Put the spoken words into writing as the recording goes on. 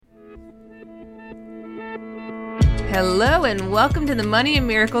Hello and welcome to the Money and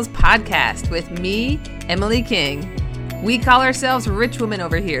Miracles podcast with me, Emily King. We call ourselves Rich Women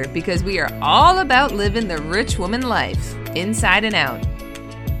over here because we are all about living the rich woman life, inside and out.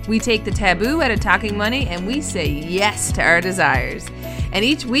 We take the taboo out of talking money and we say yes to our desires. And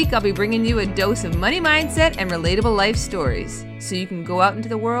each week I'll be bringing you a dose of money mindset and relatable life stories so you can go out into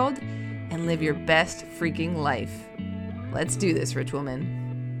the world and live your best freaking life. Let's do this, Rich Woman.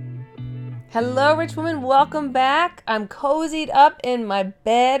 Hello, Rich Woman. Welcome back. I'm cozied up in my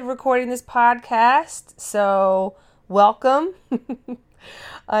bed recording this podcast, so welcome.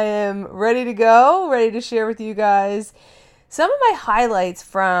 I am ready to go, ready to share with you guys some of my highlights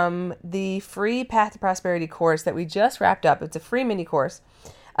from the free Path to Prosperity course that we just wrapped up. It's a free mini course.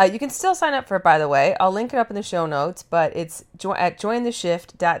 You can still sign up for it, by the way. I'll link it up in the show notes, but it's at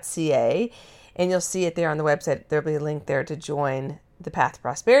jointheshift.ca, and you'll see it there on the website. There'll be a link there to join the Path to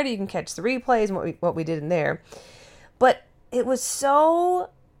Prosperity. You can catch the replays and what we did in there. But it was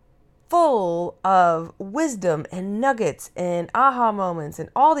so full of wisdom and nuggets and aha moments and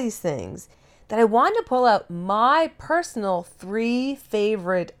all these things that I wanted to pull out my personal 3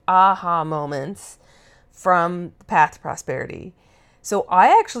 favorite aha moments from the Path to Prosperity. So I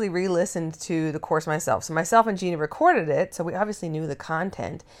actually re-listened to the course myself. So myself and Gina recorded it, so we obviously knew the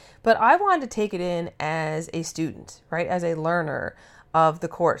content, but I wanted to take it in as a student, right? As a learner of the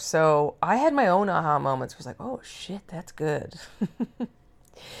course. So I had my own aha moments. I was like, oh shit, that's good.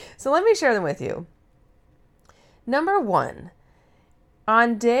 So let me share them with you. Number 1,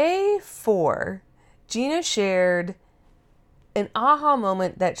 on day 4, Gina shared an aha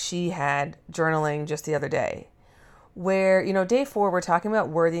moment that she had journaling just the other day. Where, day 4, we're talking about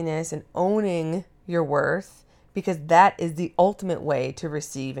worthiness and owning your worth because that is the ultimate way to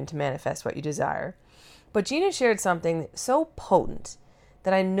receive and to manifest what you desire. But Gina shared something so potent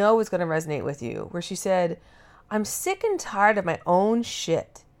that I know is going to resonate with you, where she said, I'm sick and tired of my own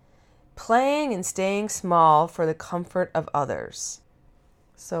shit, playing and staying small for the comfort of others.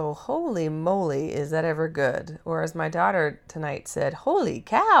 So holy moly, is that ever good? Or as my daughter tonight said, holy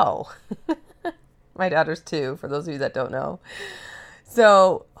cow. My daughter's 2, for those of you that don't know.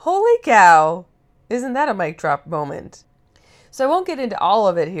 So, holy cow, isn't that a mic drop moment? So I won't get into all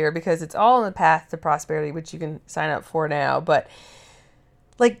of it here because it's all in the Path to Prosperity, which you can sign up for now. But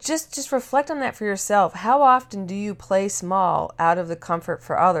just reflect on that for yourself. How often do you play small out of the comfort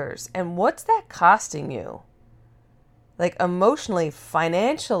for others? And what's that costing you? Like emotionally,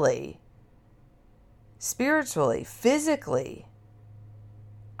 financially, spiritually, physically,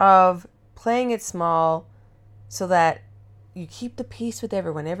 of playing it small so that you keep the peace with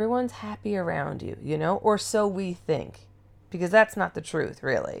everyone. Everyone's happy around you, or so we think, because that's not the truth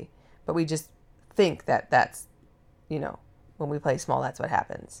really. But we just think that that's, when we play small, that's what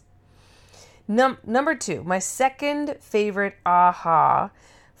happens. Number 2, my second favorite aha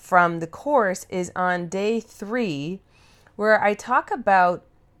from the course is on day 3, where I talk about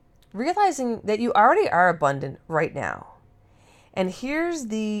realizing that you already are abundant right now. And here's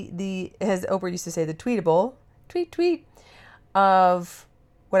the as Oprah used to say, the tweetable, tweet, of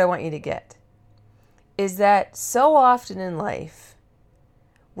what I want you to get. Is that so often in life,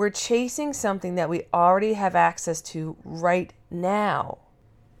 we're chasing something that we already have access to right now.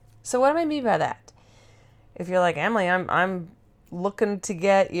 So what do I mean by that? If you're like, Emily, I'm looking to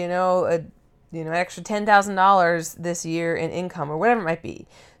get, an extra $10,000 this year in income or whatever it might be.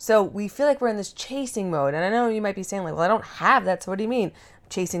 So we feel like we're in this chasing mode. And I know you might be saying like, well, I don't have that. So what do you mean? I'm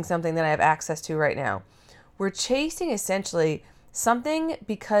chasing something that I have access to right now. We're chasing essentially something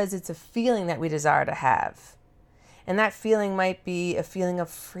because it's a feeling that we desire to have. And that feeling might be a feeling of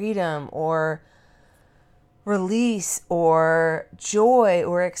freedom or release or joy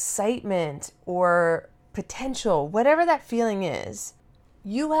or excitement or potential, whatever that feeling is.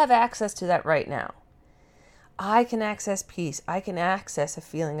 You have access to that right now. I can access peace. I can access a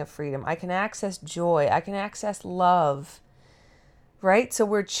feeling of freedom. I can access joy. I can access love. Right? So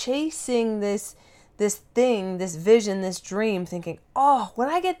we're chasing this thing, this vision, this dream, thinking, oh, when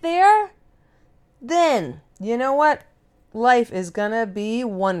I get there, then, you know what? Life is going to be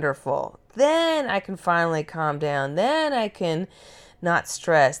wonderful. Then I can finally calm down. Then I can not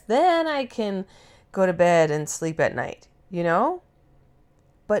stress. Then I can go to bed and sleep at night,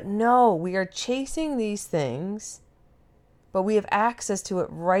 But no, we are chasing these things, but we have access to it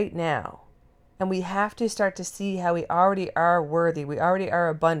right now. And we have to start to see how we already are worthy. We already are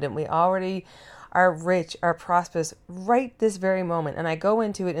abundant. We already are rich, are prosperous right this very moment. And I go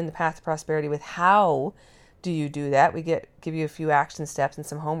into it in the Path to Prosperity with how do you do that? We give you a few action steps and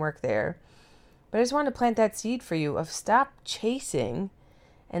some homework there. But I just wanted to plant that seed for you of stop chasing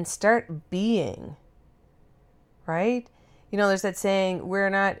and start being. right? There's that saying, we're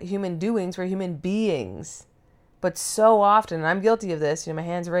not human doings, we're human beings. But so often, and I'm guilty of this, my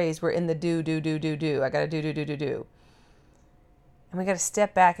hands raised, we're in the do. I got to do. And we got to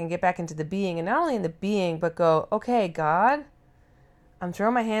step back and get back into the being. And not only in the being, but go, okay, God, I'm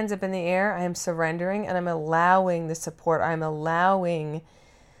throwing my hands up in the air. I am surrendering and I'm allowing the support. I'm allowing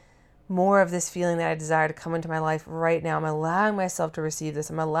more of this feeling that I desire to come into my life right now. I'm allowing myself to receive this.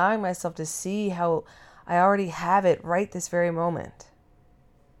 I'm allowing myself to see how I already have it right this very moment.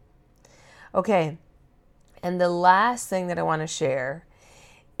 Okay. And the last thing that I want to share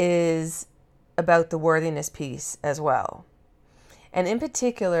is about the worthiness piece as well. And in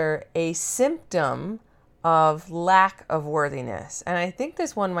particular, a symptom of lack of worthiness. And I think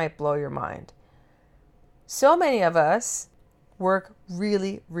this one might blow your mind. So many of us work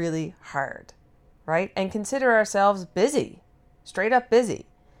really, really hard, right? And consider ourselves busy, straight up busy.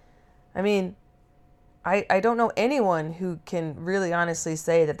 I mean, I don't know anyone who can really honestly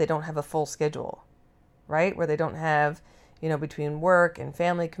say that they don't have a full schedule, right? Where they don't have, between work and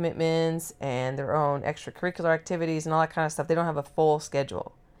family commitments and their own extracurricular activities and all that kind of stuff, they don't have a full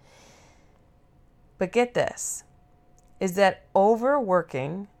schedule. But get this, is that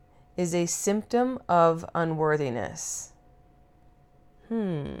overworking is a symptom of unworthiness.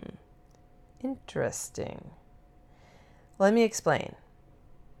 Interesting. Let me explain.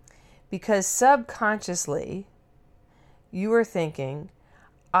 Because subconsciously, you are thinking,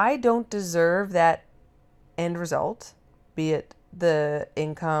 I don't deserve that end result, be it the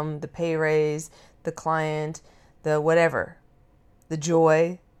income, the pay raise, the client, the whatever, the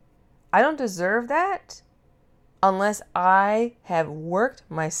joy. I don't deserve that unless I have worked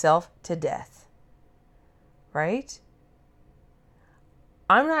myself to death, right?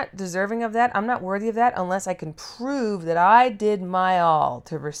 I'm not deserving of that. I'm not worthy of that unless I can prove that I did my all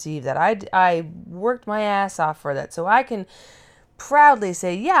to receive that. I worked my ass off for that. So I can proudly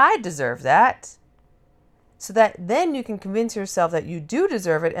say, yeah, I deserve that. So that then you can convince yourself that you do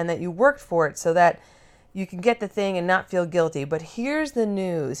deserve it and that you worked for it so that you can get the thing and not feel guilty. But here's the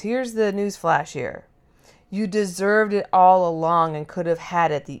news. Here's the news flash here. You deserved it all along and could have had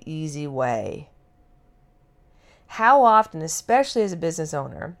it the easy way. How often, especially as a business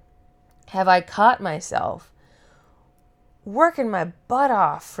owner, have I caught myself working my butt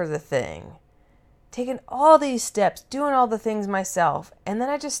off for the thing, taking all these steps, doing all the things myself, and then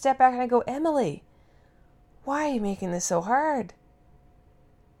I just step back and I go, Emily, why are you making this so hard?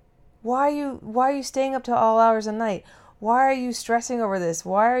 Why are you staying up till all hours of the night? Why are you stressing over this?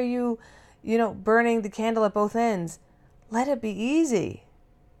 Why are you, burning the candle at both ends? Let it be easy.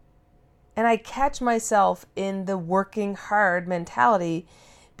 And I catch myself in the working hard mentality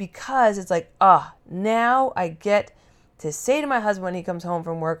because it's like, now I get to say to my husband when he comes home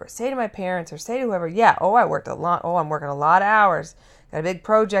from work, or say to my parents, or say to whoever, I worked a lot. I'm working a lot of hours. Got a big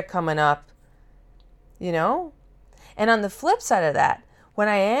project coming up, And on the flip side of that, when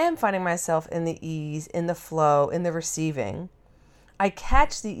I am finding myself in the ease, in the flow, in the receiving, I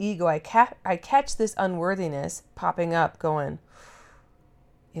catch the ego, I catch this unworthiness popping up going,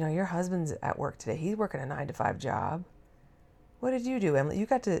 your husband's at work today. He's working a 9-to-5 job. What did you do, Emily? You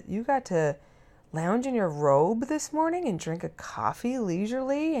got to lounge in your robe this morning and drink a coffee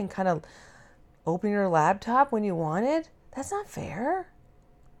leisurely and kind of open your laptop when you wanted? That's not fair.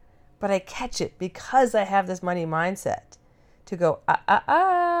 But I catch it because I have this money mindset to go,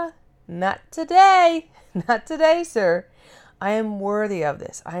 not today. Not today, sir. I am worthy of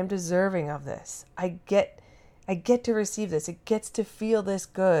this. I am deserving of this. I get to receive this. It gets to feel this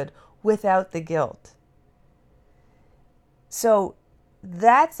good without the guilt. So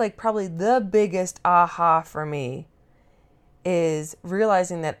that's like probably the biggest aha for me, is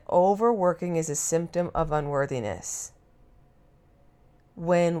realizing that overworking is a symptom of unworthiness.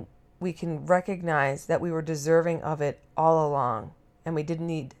 When we can recognize that we were deserving of it all along and we didn't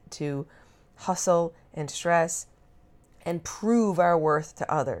need to hustle and stress and prove our worth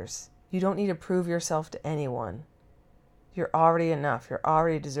to others. You don't need to prove yourself to anyone. You're already enough. You're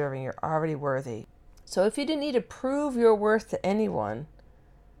already deserving. You're already worthy. So if you didn't need to prove your worth to anyone,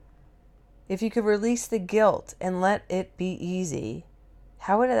 if you could release the guilt and let it be easy,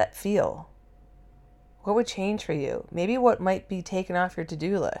 how would that feel? What would change for you? Maybe what might be taken off your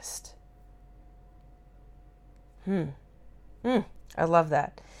to-do list. I love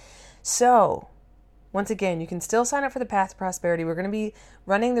that. So, once again, you can still sign up for the Path to Prosperity. We're going to be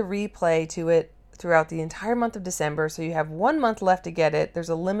running the replay to it throughout the entire month of December. So you have 1 month left to get it. There's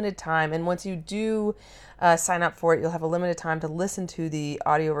a limited time. And once you do sign up for it, you'll have a limited time to listen to the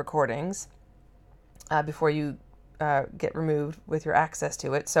audio recordings before you get removed with your access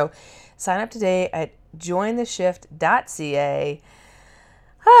to it. So sign up today at jointheshift.ca.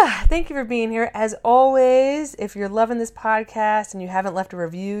 Thank you for being here. As always, if you're loving this podcast and you haven't left a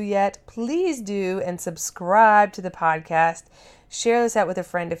review yet, please do, and subscribe to the podcast. Share this out with a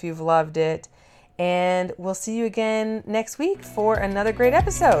friend if you've loved it. And we'll see you again next week for another great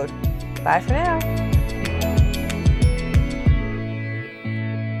episode. Bye for now.